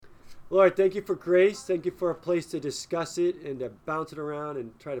Lord, thank you for grace. Thank you for a place to discuss it and to bounce it around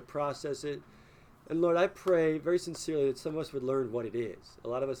and try to process it. And Lord, I pray very sincerely that some of us would learn what it is. A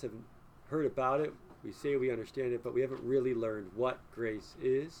lot of us have heard about it. We say we understand it, but we haven't really learned what grace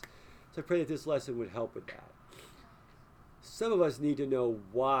is. So I pray that this lesson would help with that. Some of us need to know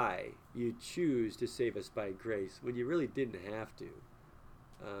why you choose to save us by grace when you really didn't have to.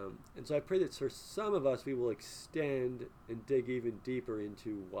 And so I pray that for some of us we will extend and dig even deeper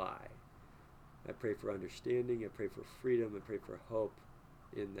into why. I pray for understanding, I pray for freedom, I pray for hope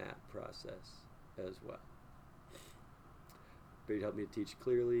in that process as well. Pray you'd help me to teach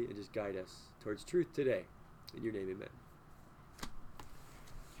clearly and just guide us towards truth today. In your name, amen.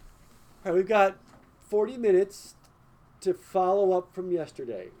 All right, we've got 40 minutes to follow up from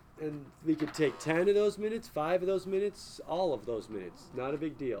yesterday. And we could take 10 of those minutes, 5 of those minutes, all of those minutes. Not a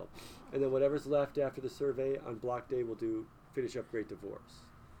big deal. And then whatever's left after the survey on block day, we'll finish up Great Divorce.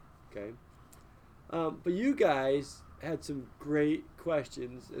 Okay? But you guys had some great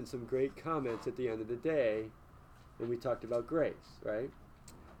questions and some great comments at the end of the day when we talked about grace, right?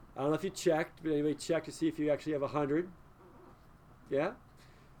 I don't know if you checked, but anybody check to see if you actually have 100? Yeah?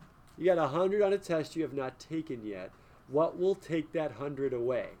 You got 100 on a test you have not taken yet. What will take that 100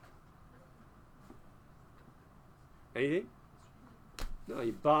 away? Anything? No,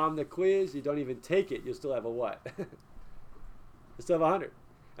 you bomb the quiz, you don't even take it, you'll still have a what? You'll still have 100.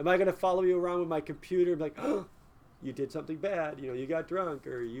 Am I going to follow you around with my computer and be like, oh, you did something bad, you got drunk,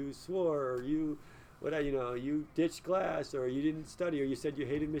 or you swore, or you ditched class, or you didn't study, or you said you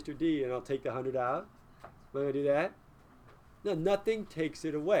hated Mr. D, and I'll take the 100 out? Am I going to do that? No, nothing takes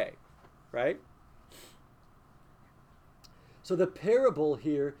it away, right? So the parable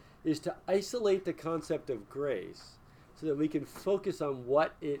here is to isolate the concept of grace so that we can focus on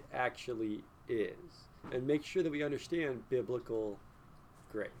what it actually is and make sure that we understand biblical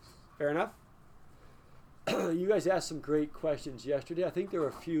grace. Fair enough? You guys asked some great questions yesterday. I think there were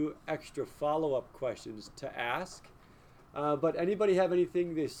a few extra follow-up questions to ask. But anybody have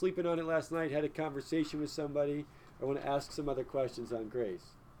anything, they're sleeping on it last night, had a conversation with somebody, or want to ask some other questions on grace?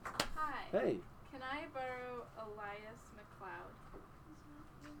 Hi. Hey. Can I borrow Elias McLeod?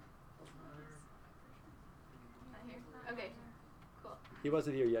 Not here? Okay, cool. He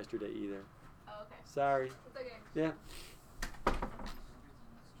wasn't here yesterday either. Oh, okay. Sorry. It's okay. Yeah.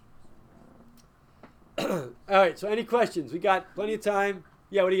 All right, so any questions? We got plenty of time.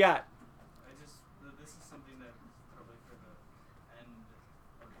 Yeah, what do you got? This is something that probably for the end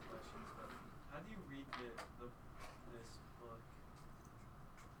of the questions, but how do you read this book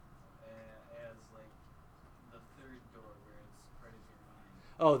as like the third door where it's part of your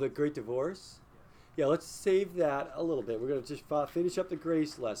mind? Oh, the Great Divorce? Yeah. Yeah, let's save that a little bit. We're going to just finish up the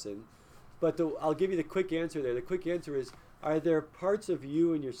grace lesson. But I'll give you the quick answer there. The quick answer is, are there parts of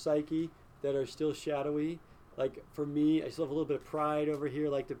you and your psyche that are still shadowy? Like for me, I still have a little bit of pride over here,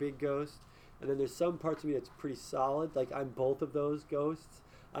 like the big ghost. And then there's some parts of me that's pretty solid. Like I'm both of those ghosts.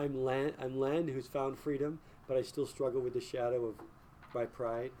 I'm Len, who's found freedom, but I still struggle with the shadow of my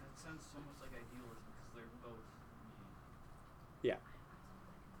pride. That sounds almost like idealism because they're both me. Yeah.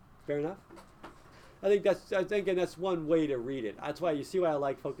 Fair enough? I think that's one way to read it. That's why you see why I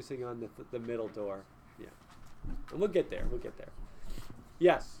like focusing on the middle door. Yeah. And we'll get there.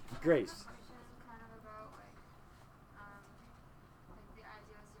 Yes, Grace.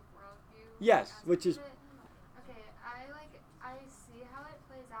 Yes, which is. Okay, I see how it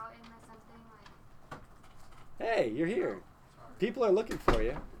plays out in something like. Hey, you're here. People are looking for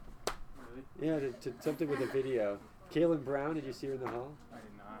you. Really? Yeah, to something with a video. Kaylin Brown, did you see her in the hall? I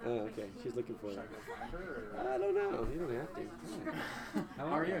did not. Oh, okay. She's looking for you. Should I go find her? Or? I don't know. You don't have to. How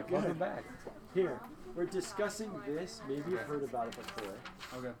are you? Good. Welcome back. Here, we're discussing this. Maybe you've heard about it before.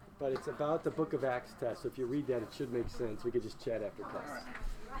 Okay. But it's about the Book of Acts test. So if you read that, it should make sense. We could just chat after class.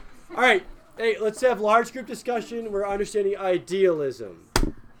 All right. Hey, let's have large group discussion. We're understanding idealism. It's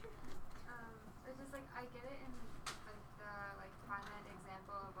just I get it in the finite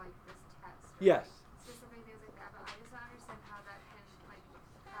example of this test. Right? Yes. Specific things like that, but I just don't understand how that can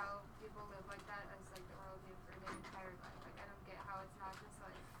how people live like that as the worldview for their entire life. I don't get how it's not just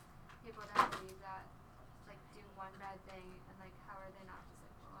people that believe that do one bad thing and how are they not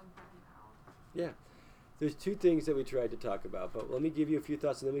just well, I'm done now. Yeah. There's two things that we tried to talk about, but let me give you a few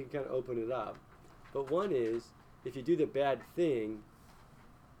thoughts and then we can kind of open it up. But one is, if you do the bad thing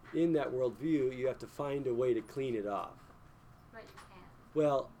in that worldview, you have to find a way to clean it off. But you can't.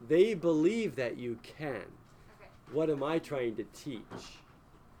 Well, they believe that you can. Okay. What am I trying to teach?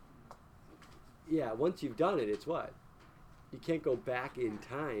 Yeah, once you've done it, it's what? You can't go back in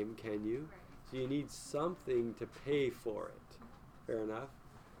time, can you? Right. So you need something to pay for it. Fair enough?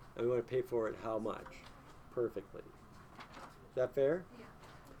 and we want to pay for it how much? Perfectly. Is that fair? Yeah.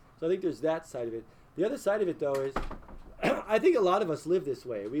 So I think there's that side of it. The other side of it, though, is I think a lot of us live this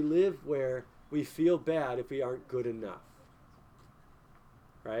way. We live where we feel bad if we aren't good enough.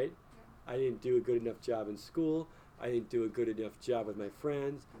 Right? I didn't do a good enough job in school. I didn't do a good enough job with my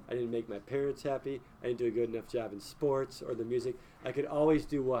friends. I didn't make my parents happy. I didn't do a good enough job in sports or the music. I could always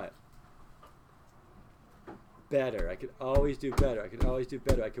do what? Better. I could always do better. I could always do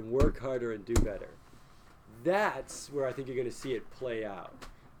better. I can work harder and do better. That's where I think you're going to see it play out.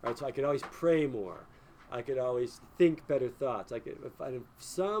 Right? So I could always pray more. I could always think better thoughts.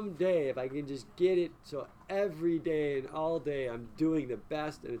 Someday, if I can just get it so every day and all day I'm doing the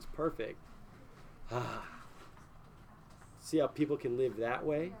best and it's perfect. See how people can live that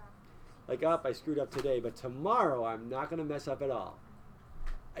way? Like, I screwed up today, but tomorrow I'm not going to mess up at all.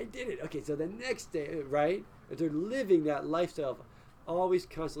 I did it. Okay, so the next day, right? And they're living that lifestyle of always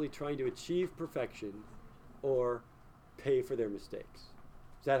constantly trying to achieve perfection or pay for their mistakes.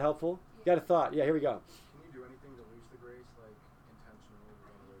 Is that helpful? Got a thought? Yeah, here we go. Can you do anything to lose the grace, like intentionally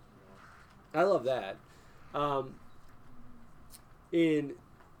run away from God? I love that. In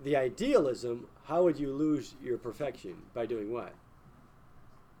the idealism, how would you lose your perfection? By doing what?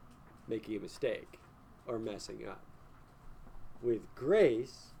 Making a mistake or messing up. With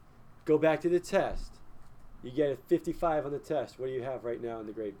grace, go back to the test. You get a 55 on the test. What do you have right now in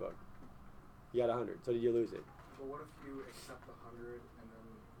the grade book? You got 100. So did you lose it? But what if you accept the 100 and then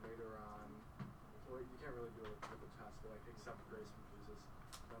later on, well, you can't really do it with the test, but like accept grace from Jesus,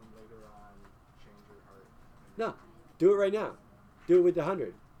 then later on change your heart? No. Do it right now. Do it with the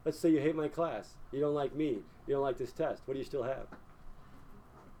 100. Let's say you hate my class. You don't like me. You don't like this test. What do you still have?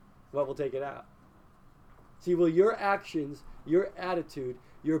 What will take it out? See, will your actions, your attitude,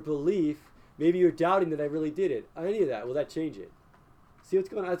 your belief, maybe you're doubting that I really did it. Any of that, will that change it? See what's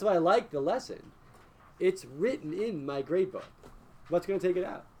going on? That's why I like the lesson. It's written in my grade book. What's going to take it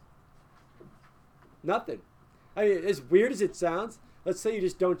out? Nothing. I mean, as weird as it sounds, let's say you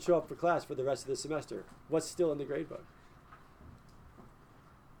just don't show up for class for the rest of the semester. What's still in the grade book?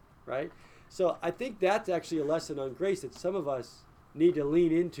 Right? So I think that's actually a lesson on grace that some of us need to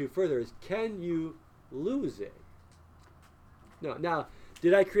lean into further is, can you lose it? No. Now,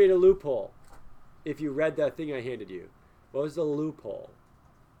 did I create a loophole? If you read that thing I handed you, what was the loophole?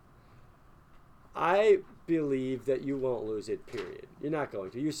 I believe that you won't lose it, period. You're not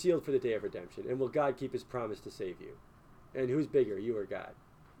going to. You're sealed for the day of redemption. And will God keep his promise to save you? And who's bigger, you or God?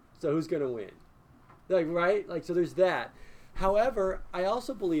 So who's going to win? Like, right? Like, so there's that. However, I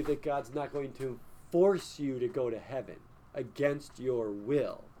also believe that God's not going to force you to go to heaven against your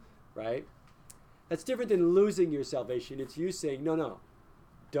will, right? That's different than losing your salvation. It's you saying, no,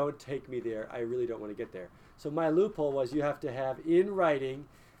 don't take me there. I really don't want to get there. So my loophole was you have to have in writing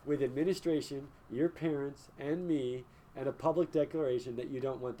with administration, your parents, and me, and a public declaration that you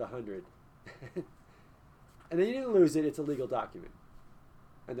don't want the 100. And then you didn't lose it. It's a legal document.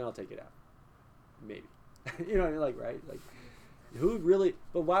 And then I'll take it out. Maybe. You know what I mean? Like, right? Like, who really,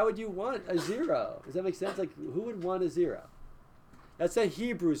 but why would you want a 0? Does that make sense? Like, who would want a 0? That's a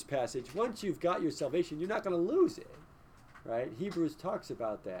Hebrews passage. Once you've got your salvation, you're not going to lose it. Right? Hebrews talks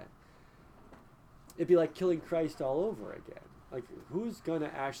about that. It'd be like killing Christ all over again. Like, who's going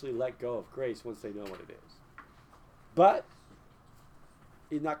to actually let go of grace once they know what it is? But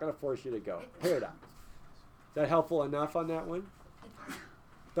he's not going to force you to go. Paradox. Is that helpful enough on that one?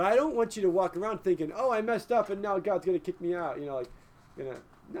 But I don't want you to walk around thinking, oh, I messed up and now God's going to kick me out. You know, like,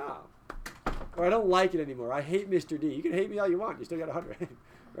 no. Or I don't like it anymore. I hate Mr. D. You can hate me all you want. You still got 100.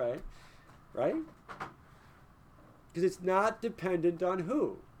 Right? Right? Because it's not dependent on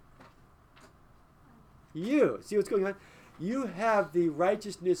who? You. See what's going on? You have the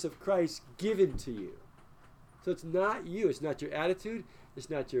righteousness of Christ given to you. So it's not you. It's not your attitude. It's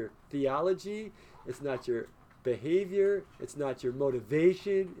not your theology. It's not your behavior. It's not your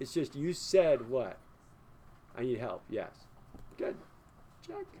motivation. It's just you said what? I need help. Yes. Good.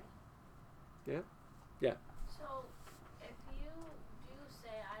 Check. Yeah? Yeah. So, if you do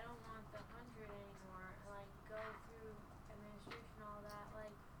say, I don't want the 100 anymore, like, go through administration, all that,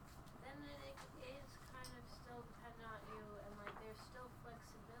 like, then it is kind of still dependent on you, and, like, there's still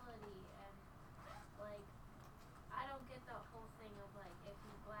flexibility, and, like, I don't get the whole thing of, like, if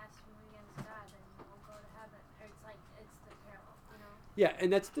you blaspheme against God, then you won't go to heaven. Or it's like, it's the parallel, you know? Yeah, and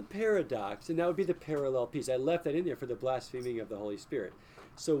that's the paradox, and that would be the parallel piece. I left that in there for the blaspheming of the Holy Spirit.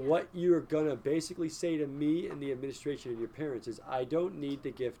 So what you're going to basically say to me and the administration and your parents is, I don't need the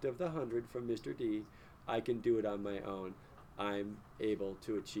gift of the 100 from Mr. D. I can do it on my own. I'm able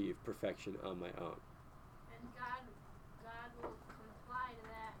to achieve perfection on my own. And God will comply to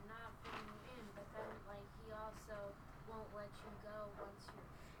that, won't let you go once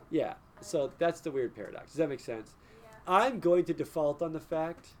you're. Yeah, so that's the weird paradox. Does that make sense? Yeah. I'm going to default on the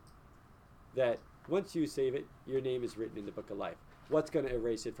fact that once you save it, your name is written in the book of life. What's going to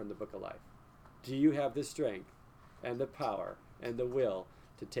erase it from the book of life? Do you have the strength and the power and the will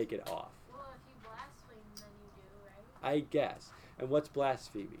to take it off? Well, if you blaspheme, then you do, right? I guess. And what's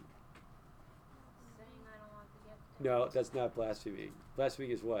blaspheming? Saying I don't want the gift. No, that's not blaspheming.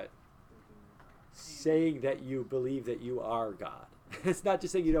 Blaspheming is what? Saying that you believe that you are God. It's not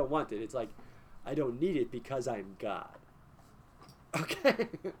just saying you don't want it. It's like, I don't need it because I'm God. Okay?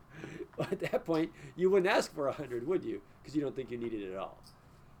 Well, at that point, you wouldn't ask for 100, would you? Because you don't think you need it at all.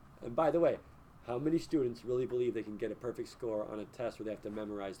 And by the way, how many students really believe they can get a perfect score on a test where they have to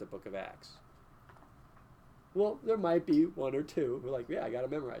memorize the book of Acts? Well, there might be one or two who are like, yeah, I got to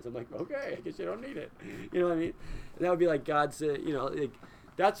memorize. I'm like, okay, I guess you don't need it. You know what I mean? And that would be like God said, like,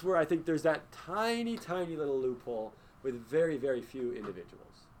 that's where I think there's that tiny, tiny little loophole with very, very few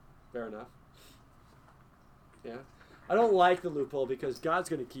individuals. Fair enough? Yeah? I don't like the loophole because God's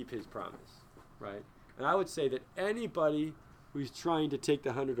going to keep his promise, right? And I would say that anybody who's trying to take the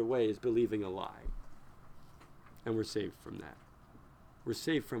 100 away is believing a lie. And we're saved from that. We're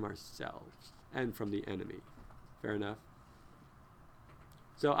saved from ourselves and from the enemy. Fair enough?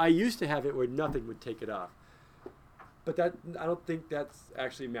 So I used to have it where nothing would take it off. But that I don't think that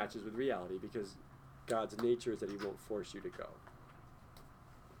actually matches with reality because God's nature is that he won't force you to go.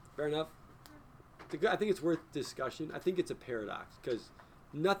 Fair enough? I think it's worth discussion. I think it's a paradox because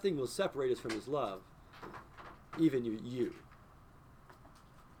nothing will separate us from his love, even you.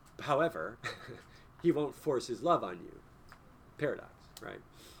 However, he won't force his love on you. Paradox, right?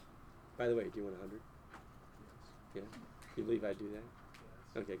 By the way, do you want 100? Yeah? You believe I'd do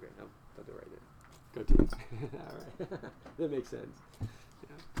that? Okay, great. I'll do it right there. Go team. All right. That makes sense.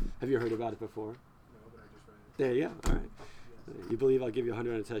 Yeah. Have you heard about it before? No, but I just read it. There you go. All right. Yes. You believe I'll give you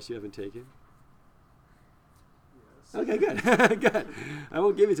 100 on a test you haven't taken? Yes. Okay, good. Good. I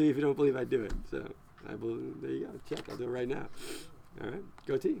won't give it to you if you don't believe I do it. So, I believe, there you go. Check. I'll do it right now. All right.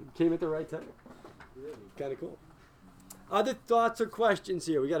 Go team. Came at the right time. Really? Kind of cool. Other thoughts or questions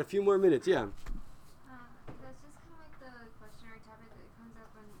here? We got a few more minutes. Yeah. That's just kind of like the question or topic that comes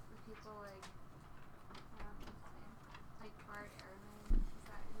up when people like Bart Ehrman, is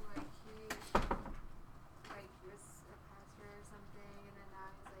that who he was a pastor or something, and then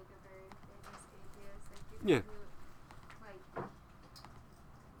now he's like a very famous atheist. Like people Yeah. who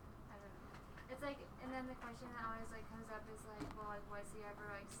I don't know. It's like, and then the question that always like comes up is like, well, like was he ever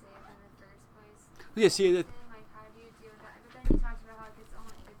like saved in the first place? Yeah, see, that, Like how do you deal with that? But then he talks about how like, it's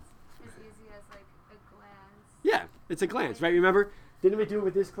as easy as like a glance. yeah, it's a glance, right? Remember? Didn't we do it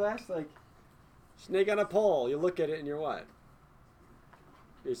with this class? Like, snake on a pole. You look at it and you're what?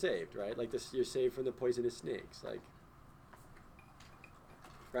 You're saved, right? Like this, you're saved from the poisonous snakes. Like,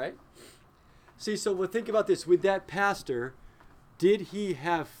 right? See, so we'll think about this. With that pastor, did he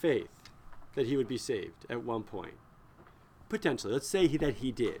have faith that he would be saved at one point? Potentially. Let's say that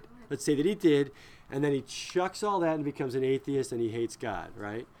he did. Let's say that he did, and then he chucks all that and becomes an atheist and he hates God,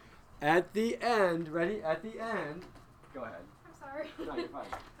 right? At the end, ready? At the end, go ahead. I'm sorry. No, you're fine.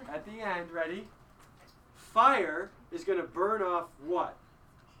 At the end, ready? Fire is going to burn off what?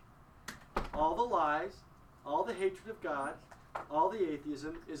 All the lies, all the hatred of God, all the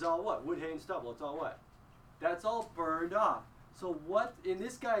atheism is all what? Wood, hay, and stubble. It's all what? That's all burned off. So what, in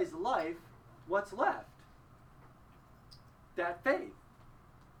this guy's life, what's left? That faith.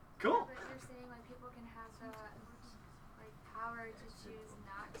 Cool. Yeah, but you're saying like people can have the like power to choose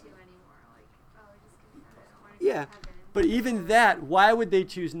not to anymore. Like, oh, just kidding. I don't want to Yeah. go to heaven. But even that, why would they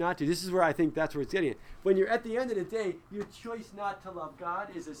choose not to? This is where I think that's where it's getting at. When you're at the end of the day, your choice not to love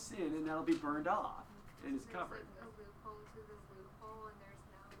God is a sin, and that'll be burned off, and it's There's covered. like a loophole to this loophole, and there's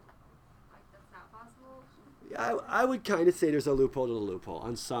no like that's not possible. I would kind of say there's a loophole to the loophole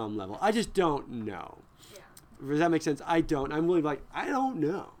on some level. I just don't know. Yeah. Does that make sense? I don't. I'm really like, I don't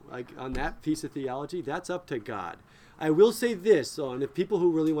know. Like on that piece of theology, that's up to God. I will say this, though, and if people who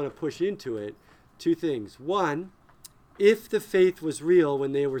really want to push into it, two things. One, if the faith was real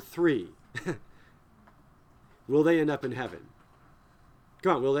when they were 3, will they end up in heaven?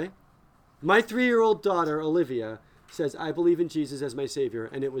 Come on, will they? My 3-year-old daughter, Olivia, says, I believe in Jesus as my Savior,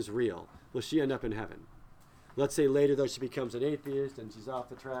 and it was real. Will she end up in heaven? Let's say later, though, she becomes an atheist, and she's off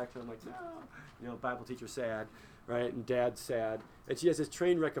the track, so I'm like, no. You know, Bible teacher sad, right? And dad's sad. And she has this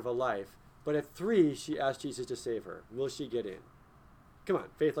train wreck of a life. But at 3, she asked Jesus to save her. Will she get in? Come on,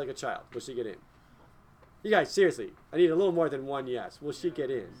 faith like a child. Will she get in? You guys, seriously, I need a little more than one yes. Will she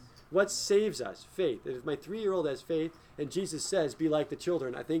get in? What saves us? Faith. If my 3-year-old has faith and Jesus says, be like the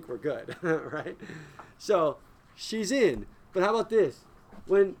children, I think we're good, right? So she's in. But how about this?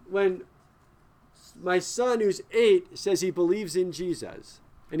 When my son who's 8 says he believes in Jesus,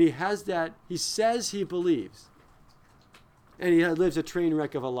 and he says he believes, and he lives a train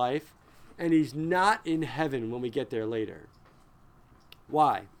wreck of a life, and he's not in heaven when we get there later.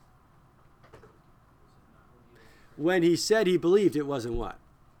 Why? When he said he believed, it wasn't what?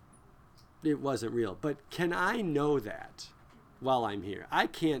 It wasn't real. But can I know that while I'm here? I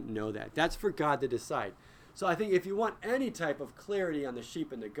can't know that. That's for God to decide. So I think if you want any type of clarity on the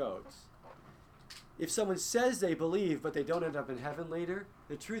sheep and the goats, if someone says they believe but they don't end up in heaven later,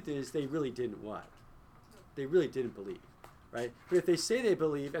 the truth is they really didn't what? They really didn't believe, right? But if they say they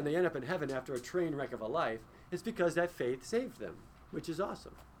believe and they end up in heaven after a train wreck of a life, it's because that faith saved them, which is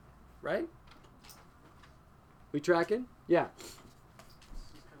awesome, right? We tracking? Yeah. This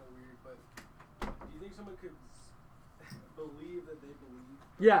is kind of weird, but do you think someone could believe that they believe?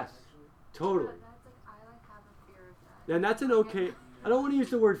 Yes, Actually? totally. That's like, I like have a fear of that. And that's an okay. I don't want to use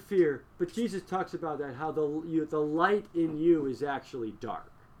the word fear, but Jesus talks about that, how the light in you is actually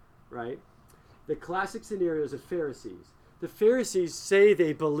dark, right? The classic scenarios of Pharisees. The Pharisees say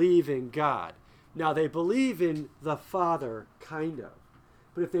they believe in God. Now, they believe in the Father, kind of.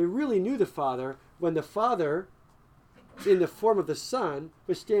 But if they really knew the Father, when the Father, in the form of the Son,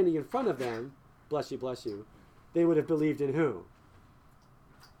 was standing in front of them, bless you, they would have believed in who?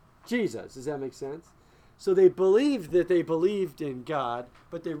 Jesus. Does that make sense? So they believed that they believed in God,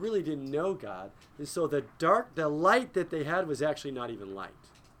 but they really didn't know God. And so the light that they had was actually not even light.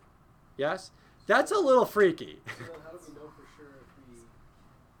 Yes? That's a little freaky. So then how do we know for sure if we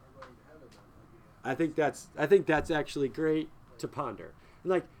are going to heaven then? I think that's actually great to ponder. And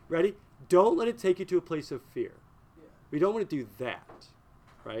like, ready? Don't let it take you to a place of fear. Yeah. We don't want to do that,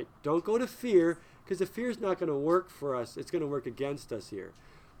 right? Don't go to fear, because the fear is not going to work for us. It's going to work against us here.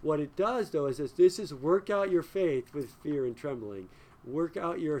 What it does, though, is this is work out your faith with fear and trembling. Work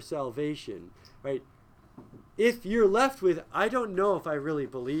out your salvation, right? If you're left with, I don't know if I really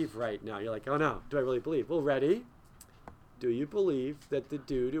believe right now. You're like, oh no, do I really believe? Well, ready? Do you believe that the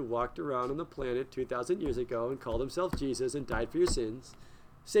dude who walked around on the planet 2,000 years ago and called himself Jesus and died for your sins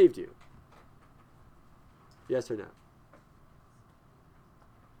saved you? Yes or no?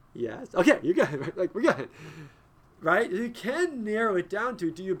 Yes. Okay, you're good. Right? Like, we're good. Right? You can narrow it down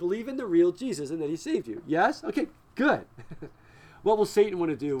to, do you believe in the real Jesus and that he saved you? Yes? Okay, good. What will Satan want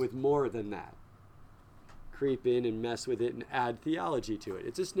to do with more than that? Creep in and mess with it and add theology to it.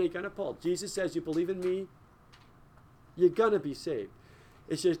 It's a snake on a pole. Jesus says, you believe in me, you're going to be saved.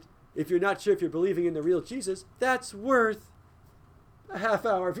 It's just, if you're not sure if you're believing in the real Jesus, that's worth a half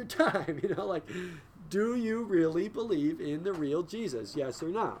hour of your time. You know, like, do you really believe in the real Jesus? Yes or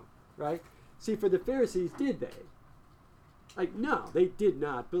no? Right? See, for the Pharisees, did they? Like, no, they did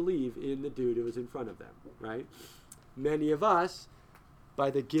not believe in the dude who was in front of them, right? Many of us, by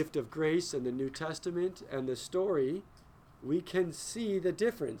the gift of grace and the New Testament and the story, we can see the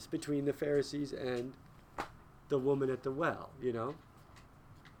difference between the Pharisees and the woman at the well, you know?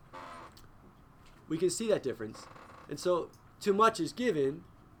 We can see that difference. And so, too much is given,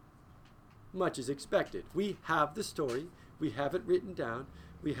 much is expected. We have the story, we have it written down,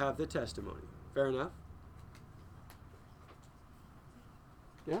 we have the testimony. Fair enough?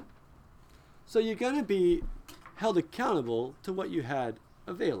 Yeah? So you're going to be held accountable to what you had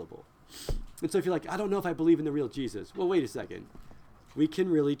available. And so if you're like, I don't know if I believe in the real Jesus. Well, wait a second. We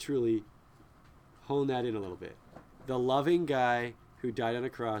can really, truly hone that in a little bit. The loving guy who died on a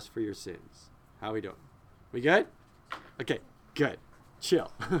cross for your sins. How we doing? We good? Okay, good.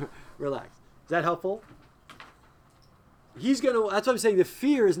 Chill. Relax. Is that helpful? That's what I'm saying, the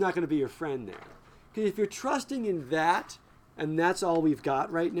fear is not going to be your friend there. Because if you're trusting in that, and that's all we've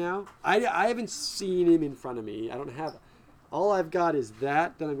got right now, I haven't seen him in front of me. All I've got is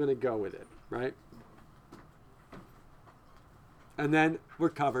that, then I'm going to go with it, right? And then we're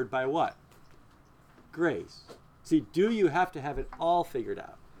covered by what? Grace. See, do you have to have it all figured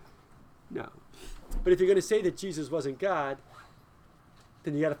out? No. But if you're going to say that Jesus wasn't God,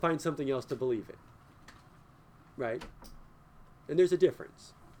 then you got to find something else to believe in. Right? And there's a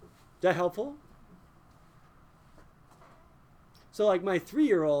difference. Is that helpful? So like my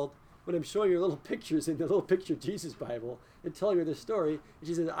 3-year-old, when I'm showing her little pictures in the little picture Jesus Bible and telling her the story, and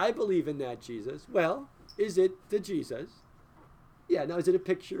she says, I believe in that Jesus. Well, is it the Jesus? Yeah, now is it a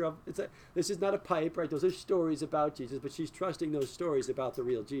picture of, this is not a pipe, right? Those are stories about Jesus, but she's trusting those stories about the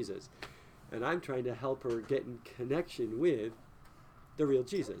real Jesus. And I'm trying to help her get in connection with the real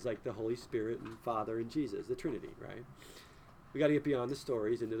Jesus, like the Holy Spirit and Father and Jesus, the Trinity, right? We got to get beyond the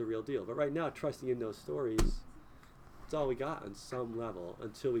stories into the real deal. But right now, trusting in those stories, it's all we got on some level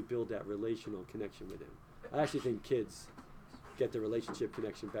until we build that relational connection with him. I actually think kids get the relationship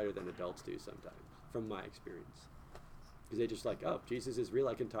connection better than adults do sometimes, from my experience. Because they just like, oh, Jesus is real,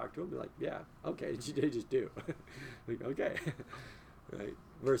 I can talk to him. They're like, yeah, okay, they just do. Like, okay. Right?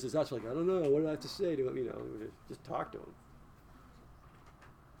 Versus us, like, I don't know, what do I have to say to him? You know, just talk to him.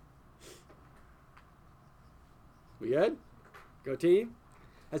 We good? Go team?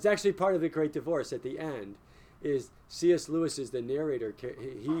 That's actually part of the Great Divorce at the end, is C.S. Lewis is the narrator.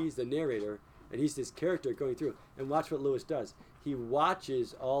 He's the narrator, and he's this character going through. And watch what Lewis does. He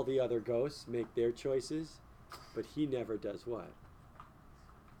watches all the other ghosts make their choices, but he never does what?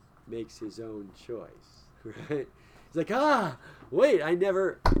 Makes his own choice, right? He's like, wait, I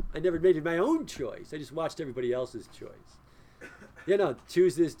never made my own choice. I just watched everybody else's choice. You know,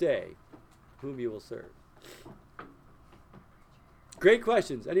 choose this day whom you will serve. Great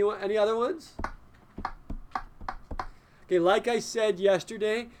questions. Any other ones? Okay, like I said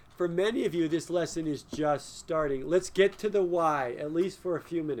yesterday, for many of you, this lesson is just starting. Let's get to the why, at least for a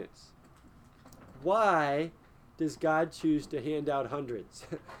few minutes. Why does God choose to hand out hundreds?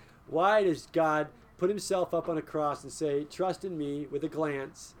 Why does God put himself up on a cross and say, trust in me with a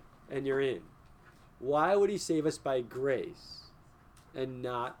glance, and you're in? Why would he save us by grace and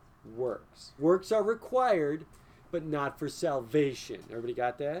not works? Works are required, but not for salvation. Everybody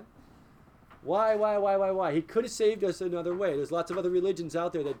got that? Why? He could have saved us another way. There's lots of other religions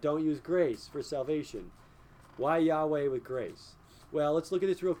out there that don't use grace for salvation. Why Yahweh with grace? Well, let's look at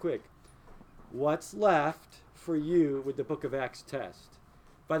this real quick. What's left for you with the Book of Acts test?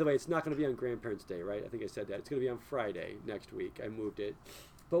 By the way, it's not going to be on Grandparents' Day, right? I think I said that. It's going to be on Friday next week. I moved it.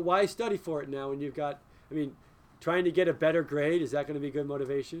 But why study for it now when you've got, trying to get a better grade, is that going to be good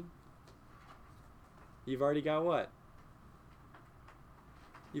motivation? You've already got what?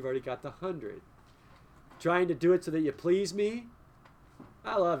 You've already got the 100. Trying to do it so that you please me?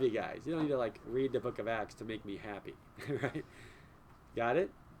 I love you guys. You don't need to read the Book of Acts to make me happy, right? Got it?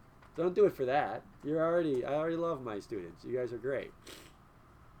 Don't do it for that. I already love my students. You guys are great.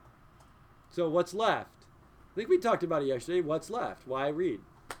 So what's left? I think we talked about it yesterday. What's left? Why read?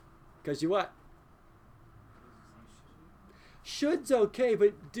 Because you what? Should's okay,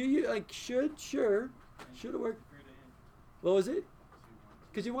 but do you should? Sure. Should have worked. What was it?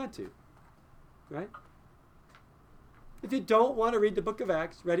 Because you want to, right? If you don't want to read the Book of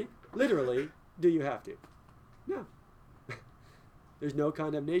Acts, ready? Literally, do you have to? No. There's no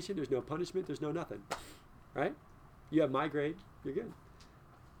condemnation. There's no punishment. There's no nothing, right? You have my grade. You're good.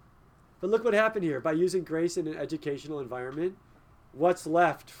 But look what happened here. By using grace in an educational environment, what's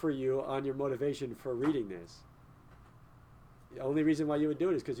left for you on your motivation for reading this? The only reason why you would do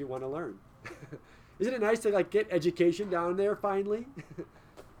it is because you want to learn. Isn't it nice to get education down there finally?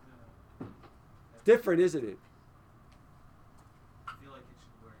 Different, isn't it? I feel like it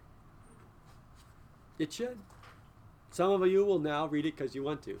should work. It should. Some of you will now read it because you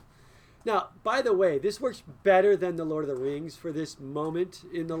want to. Now, by the way, this works better than the Lord of the Rings for this moment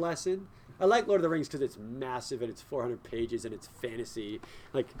in the lesson. I like Lord of the Rings because it's massive and it's 400 pages and it's fantasy.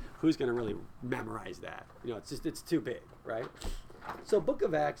 Who's going to really memorize that? It's too big, right? So Book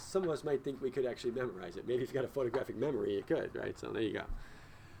of Acts, some of us might think we could actually memorize it. Maybe if you've got a photographic memory, you could, right? So there you go.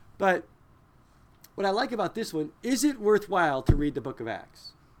 But what I like about this one, is it worthwhile to read the Book of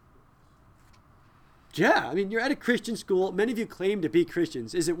Acts? Yeah, you're at a Christian school. Many of you claim to be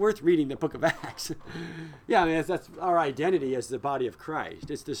Christians. Is it worth reading the Book of Acts? Yeah, that's our identity as the body of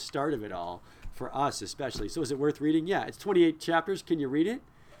Christ. It's the start of it all, for us especially. So is it worth reading? Yeah, it's 28 chapters. Can you read it?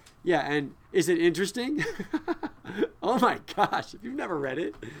 Yeah, and is it interesting? Oh my gosh, if you've never read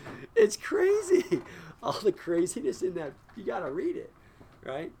it, it's crazy. All the craziness in that, you got to read it,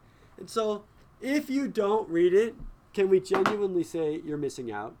 right? And so if you don't read it, can we genuinely say you're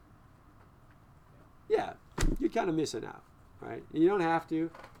missing out? Yeah, you're kind of missing out, right? And you don't have to.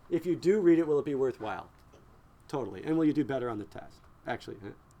 If you do read it, will it be worthwhile? Totally. And will you do better on the test? Actually,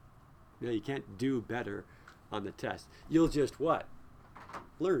 no, you can't do better on the test. You'll just what?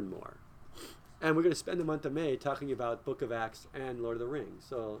 Learn more. And we're going to spend the month of May talking about Book of Acts and Lord of the Rings.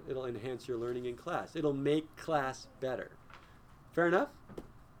 So it'll enhance your learning in class. It'll make class better. Fair enough?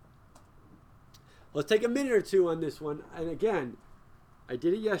 Let's take a minute or two on this one. And again, I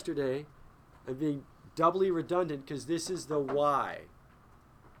did it yesterday. I'm being doubly redundant because this is the why.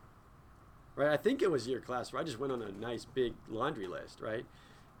 Right? I think it was your class where I just went on a nice big laundry list, right?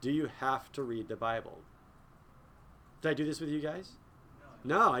 Do you have to read the Bible? Did I do this with you guys?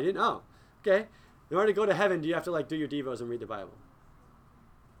 No, I didn't. Oh, okay. In order to go to heaven, do you have to do your devos and read the Bible?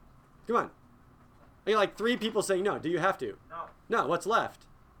 Come on. I mean, 3 people saying no. Do you have to? No. No, what's left?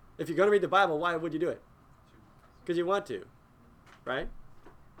 If you're going to read the Bible, why would you do it? Because you want to, right?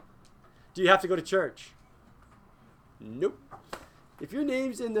 Do you have to go to church? Nope. If your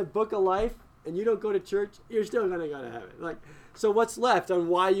name's in the book of life and you don't go to church, you're still going to go to heaven. Like, so what's left on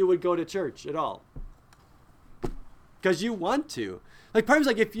why you would go to church at all? Because you want to. Like, part of it's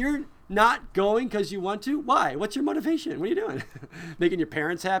like, if you're not going because you want to, why? What's your motivation? What are you doing? Making your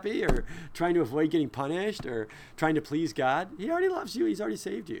parents happy, or trying to avoid getting punished, or trying to please God? He already loves you. He's already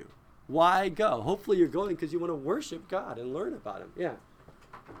saved you. Why go? Hopefully you're going because you want to worship God and learn about him. Yeah.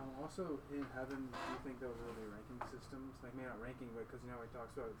 Also, in heaven, do you think there will be ranking systems? Like, maybe not ranking, but because, you know, he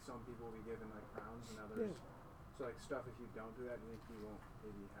talks about some people will be given, like, crowns and others. Yeah. So, like, stuff, if you don't do that, you think you won't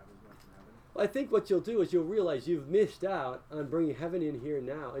maybe have as much in heaven? Well, I think what you'll do is you'll realize you've missed out on bringing heaven in here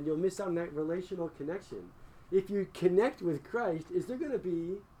now, and you'll miss out on that relational connection. If you connect with Christ, is there going to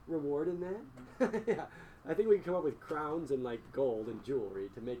be reward in that? Mm-hmm. Yeah. I think we can come up with crowns and, like, gold and jewelry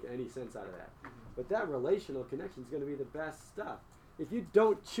to make any sense out of that. Mm-hmm. But that relational connection is going to be the best stuff. If you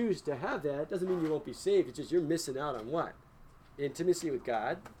don't choose to have that, it doesn't mean you won't be saved. It's just you're missing out on what? Intimacy with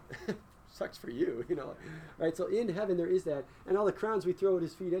God. Sucks for you, you know. Right? So in heaven there is that. And all the crowns we throw at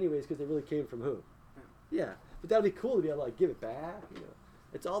his feet anyways because they really came from who? Yeah. But that would be cool to be able to, like, give it back, you know.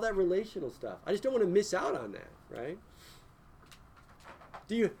 It's all that relational stuff. I just don't want to miss out on that, right?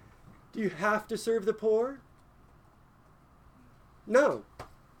 Do you have to serve the poor? No.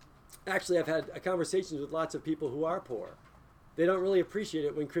 Actually, I've had conversations with lots of people who are poor. They don't really appreciate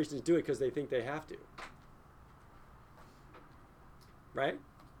it when Christians do it because they think they have to. Right?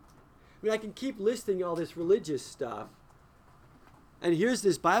 I mean, I can keep listing all this religious stuff. And here's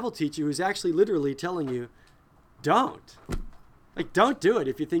this Bible teacher who's actually literally telling you, don't. Like, don't do it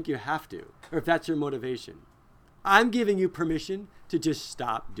if you think you have to, or if that's your motivation. I'm giving you permission to just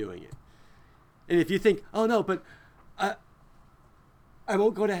stop doing it. And if you think, oh no, but I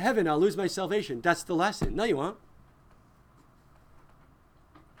won't go to heaven, I'll lose my salvation. That's the lesson. No, you won't.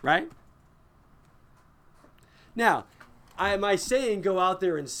 Right? Now, am I saying go out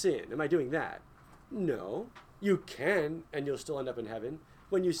there and sin? Am I doing that? No. You can, and you'll still end up in heaven.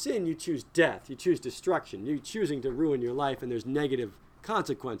 When you sin, you choose death. You choose destruction. You're choosing to ruin your life, and there's negative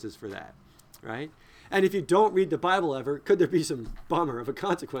consequences for that. Right? And if you don't read the Bible ever, could there be some bummer of a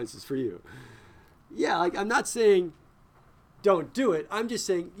consequences for you? Yeah, like, I'm not saying don't do it. I'm just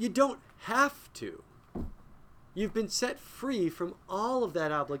saying you don't have to. You've been set free from all of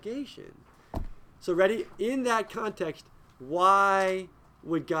that obligation. So ready? In that context, why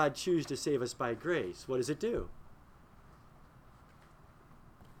would God choose to save us by grace? What does it do?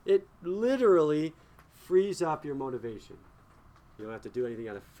 It literally frees up your motivation. You don't have to do anything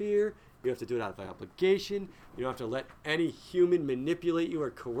out of fear. You don't have to do it out of obligation. You don't have to let any human manipulate you or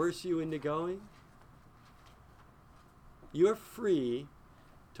coerce you into going. You are free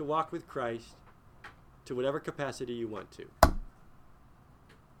to walk with Christ to whatever capacity you want to.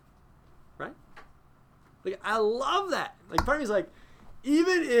 Right? Like, I love that. Like, part of me is like,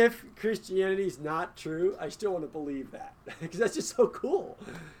 even if Christianity is not true, I still want to believe that. Because that's just so cool.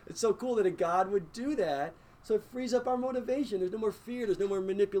 It's so cool that a God would do that. So it frees up our motivation. There's no more fear. There's no more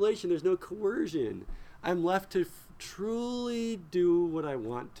manipulation. There's no coercion. I'm left to truly do what I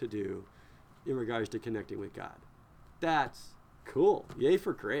want to do in regards to connecting with God. That's cool. Yay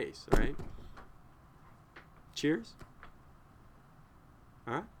for grace, right? Cheers.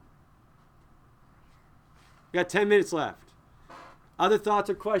 All right. We got 10 minutes left. Other thoughts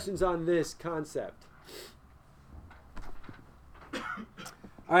or questions on this concept? All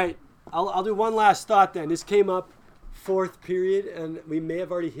right. I'll do one last thought then. This came up fourth period, and we may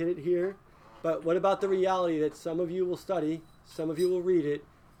have already hit it here. But what about the reality that some of you will study, some of you will read it,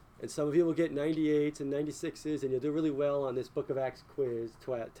 and some of you will get 98s and 96s, and you'll do really well on this Book of Acts quiz,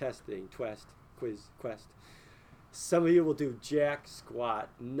 quest. Some of you will do jack squat,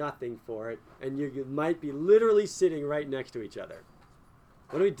 nothing for it, and you might be literally sitting right next to each other.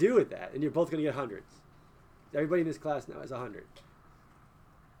 What do we do with that? And you're both going to get hundreds. Everybody in this class now has 100.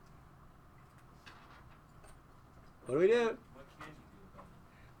 What do we do? What can you do about it?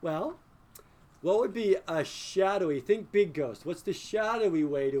 Well, what would be a shadowy, think big ghost, what's the shadowy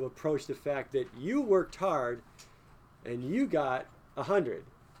way to approach the fact that you worked hard and you got 100,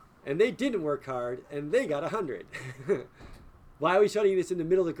 and they didn't work hard and they got 100? Why are we studying this in the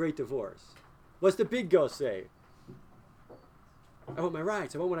middle of the Great Divorce? What's the big ghost say? I want my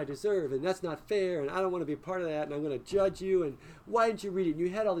rights, I want what I deserve, and that's not fair, and I don't want to be a part of that, and I'm going to judge you, and why didn't you read it? And you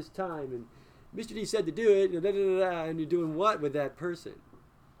had all this time, and Mr. D said to do it, and you're doing what with that person?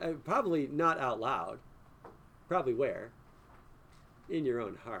 Probably not out loud. Probably where? In your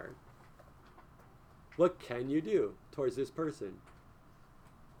own heart. What can you do towards this person?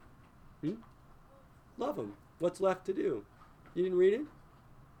 Love them. What's left to do? You didn't read it?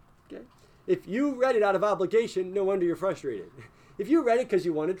 Okay. If you read it out of obligation, no wonder you're frustrated. If you read it because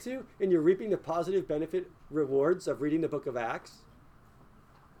you wanted to, and you're reaping the positive benefit rewards of reading the book of Acts,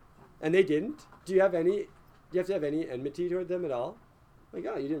 and they didn't, do you have to have any enmity toward them at all? Like,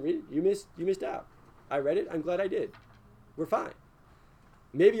 oh, you didn't read it? You missed out. I read it. I'm glad I did. We're fine.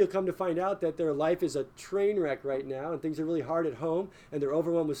 Maybe you'll come to find out that their life is a train wreck right now and things are really hard at home and they're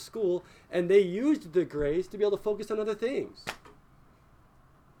overwhelmed with school and they used the grace to be able to focus on other things.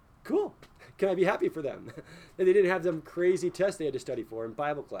 Cool. Can I be happy for them? And they didn't have some crazy test they had to study for in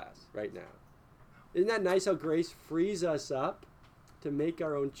Bible class right now. Isn't that nice how grace frees us up to make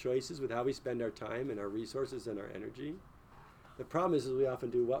our own choices with how we spend our time and our resources and our energy? The problem is we often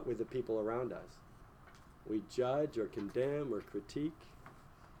do what with the people around us? We judge or condemn or critique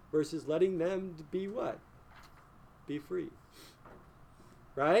versus letting them be what? Be free.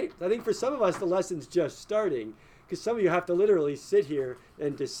 Right? I think for some of us the lesson's just starting because some of you have to literally sit here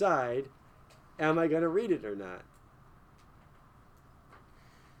and decide, am I going to read it or not?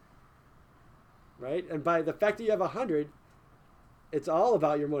 Right? And by the fact that you have 100, it's all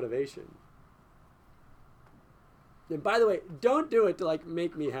about your motivation. And by the way, don't do it to like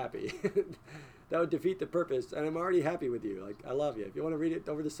make me happy. That would defeat the purpose. And I'm already happy with you. Like, I love you. If you want to read it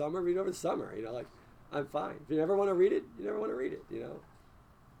over the summer, read it over the summer. You know, like, I'm fine. If you never want to read it, you never want to read it, you know.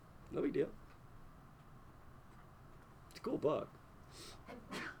 No big deal. It's a cool book.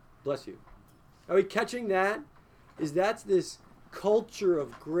 Bless you. Are we catching that? That's this culture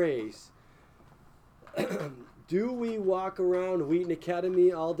of grace. Do we walk around Wheaton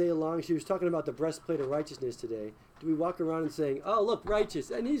Academy all day long? She was talking about the breastplate of righteousness today. Do we walk around and saying, oh, look,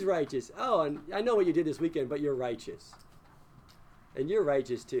 righteous, and he's righteous. Oh, and I know what you did this weekend, but you're righteous. And you're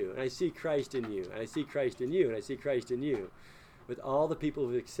righteous too. And I see Christ in you. And I see Christ in you. And I see Christ in you. With all the people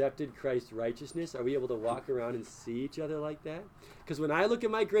who've accepted Christ's righteousness, are we able to walk around and see each other like that? Because when I look at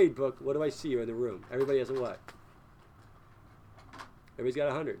my grade book, what do I see in the room? Everybody has a what? Everybody's got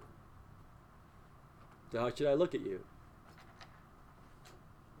 100. So how should I look at you?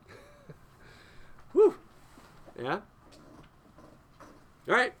 Whew. Yeah?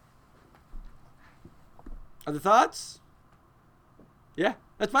 All right. Other thoughts? Yeah,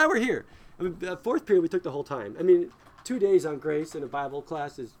 that's why we're here. I mean, the fourth period we took the whole time. I mean, 2 days on grace in a Bible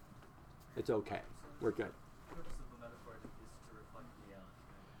class it's okay. We're good. The purpose of the metaphor is to reflect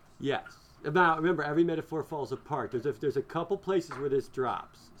reality. Yes. Now, remember, every metaphor falls apart. There's a couple places where this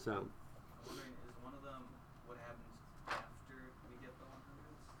drops. So. I'm wondering, is one of them what happens after we get the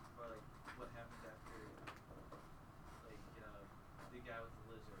 100s? Or like what happens after like the guy with the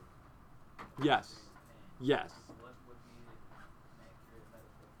lizard? Yes. Yes. What would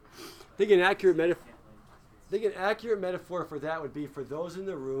be an accurate metaphor for this? I think an accurate metaphor for that would be for those in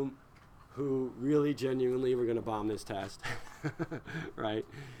the room who really genuinely were going to bomb this test, right?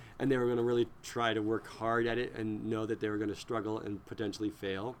 And they were going to really try to work hard at it and know that they were going to struggle and potentially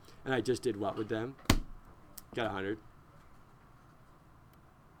fail. And I just did what with them? Got 100.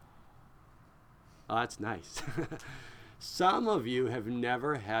 Oh, that's nice. Some of you have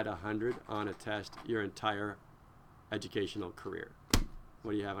never had 100 on a test your entire educational career.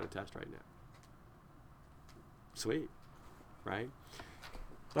 What do you have on a test right now? Sweet, right?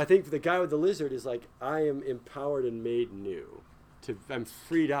 But I think the guy with the lizard is like, I am empowered and made new. I'm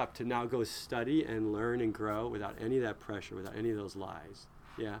freed up to now go study and learn and grow without any of that pressure, without any of those lies.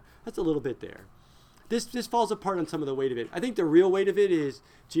 Yeah, that's a little bit there. This falls apart on some of the weight of it. I think the real weight of it is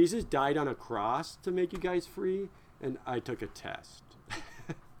Jesus died on a cross to make you guys free, and I took a test.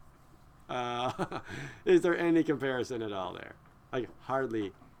 Is there any comparison at all there? Like,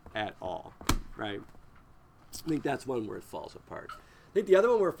 hardly at all, right? I think that's one where it falls apart. I think the other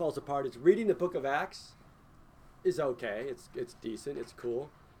one where it falls apart is reading the book of Acts is okay. It's decent. It's cool.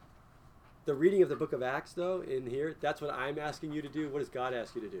 The reading of the book of Acts, though, in here, that's what I'm asking you to do. What does God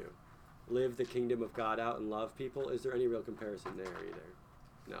ask you to do? Live the kingdom of God out and love people? Is there any real comparison there either?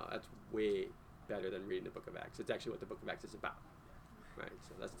 No, that's way better than reading the book of Acts. It's actually what the book of Acts is about. Right?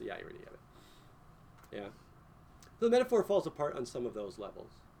 So that's the irony of it. Yeah. So the metaphor falls apart on some of those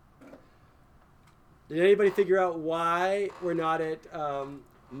levels. Did anybody figure out why we're not at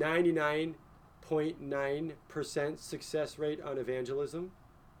 99.9% success rate on evangelism?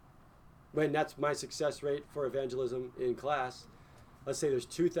 When that's my success rate for evangelism in class. Let's say there's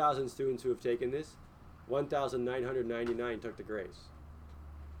 2,000 students who have taken this. 1,999 took the grace.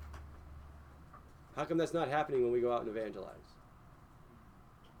 How come that's not happening when we go out and evangelize?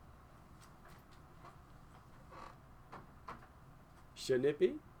 Shouldn't it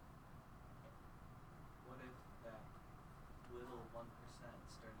be? What if that little 1%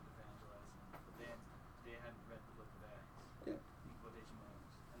 started evangelizing, but they hadn't read the book of Acts? Yeah. In quotation marks.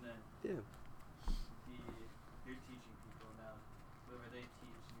 And then Yeah.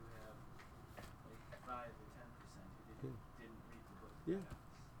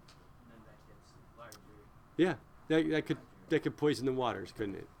 Yeah, that could poison the waters,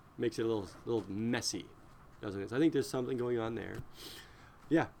 couldn't it? Makes it a little messy, doesn't it? So I think there's something going on there.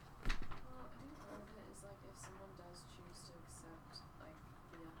 Yeah. Well, I think part of it is like if someone does choose to accept like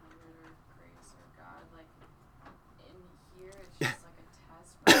the 100 or grace or God, like in here it's just like a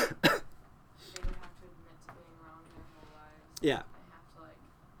test, but they would have to admit to being wrong their whole lives. Yeah. They have to like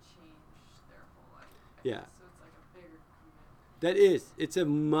change their whole life. Yeah. So it's like a bigger commitment. That is. It's a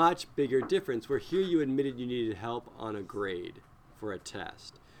much bigger difference. Where here you admitted you needed help on a grade for a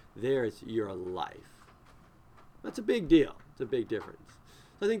test. There it's your life. That's a big deal. It's a big difference.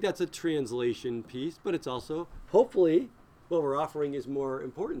 So I think that's a translation piece, but it's also, hopefully, what we're offering is more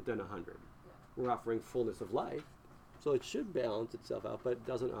important than 100. Yeah. We're offering fullness of life. So it should balance itself out, but it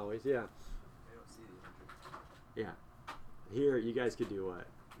doesn't always. Yeah. They don't see the 100. Yeah. Here, you guys could do what?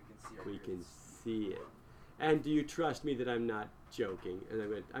 We can see our We can grace. see it. And do you trust me that I'm not joking?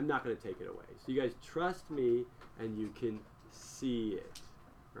 And I'm not going to take it away. So you guys trust me and you can see it,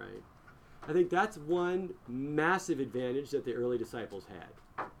 right? I think that's one massive advantage that the early disciples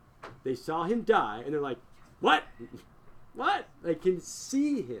had. They saw him die and they're like, what? What? They can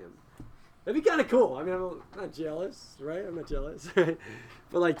see him. That'd be kind of cool. I mean, I'm not jealous, right? I'm not jealous. But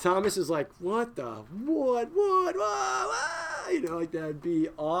like Thomas is like, what the? What? You know, like that'd be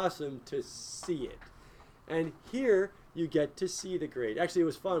awesome to see it. And here you get to see the grade. Actually, it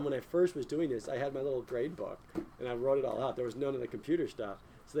was fun when I first was doing this. I had my little grade book and I wrote it all out. There was none of the computer stuff,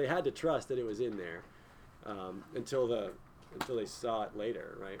 so they had to trust that it was in there until they saw it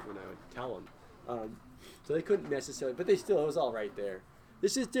later, right? When I would tell them. So they couldn't necessarily, but it was all right there.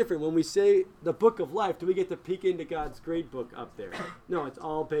 This is different. When we say the book of life, do we get to peek into God's grade book up there? No, it's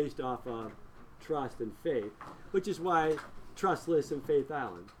all based off of trust and faith, which is why Trustless and Faith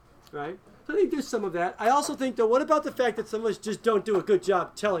Island, right? So I think there's some of that. I also think, though, what about the fact that some of us just don't do a good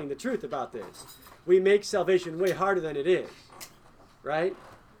job telling the truth about this? We make salvation way harder than it is, right?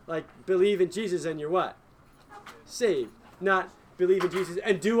 Like, believe in Jesus and you're what? Saved. Not believe in Jesus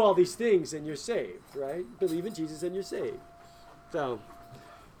and do all these things and you're saved, right? Believe in Jesus and you're saved. So,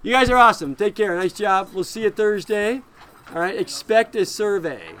 you guys are awesome. Take care. Nice job. We'll see you Thursday. All right. Expect a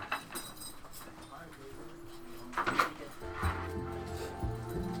survey.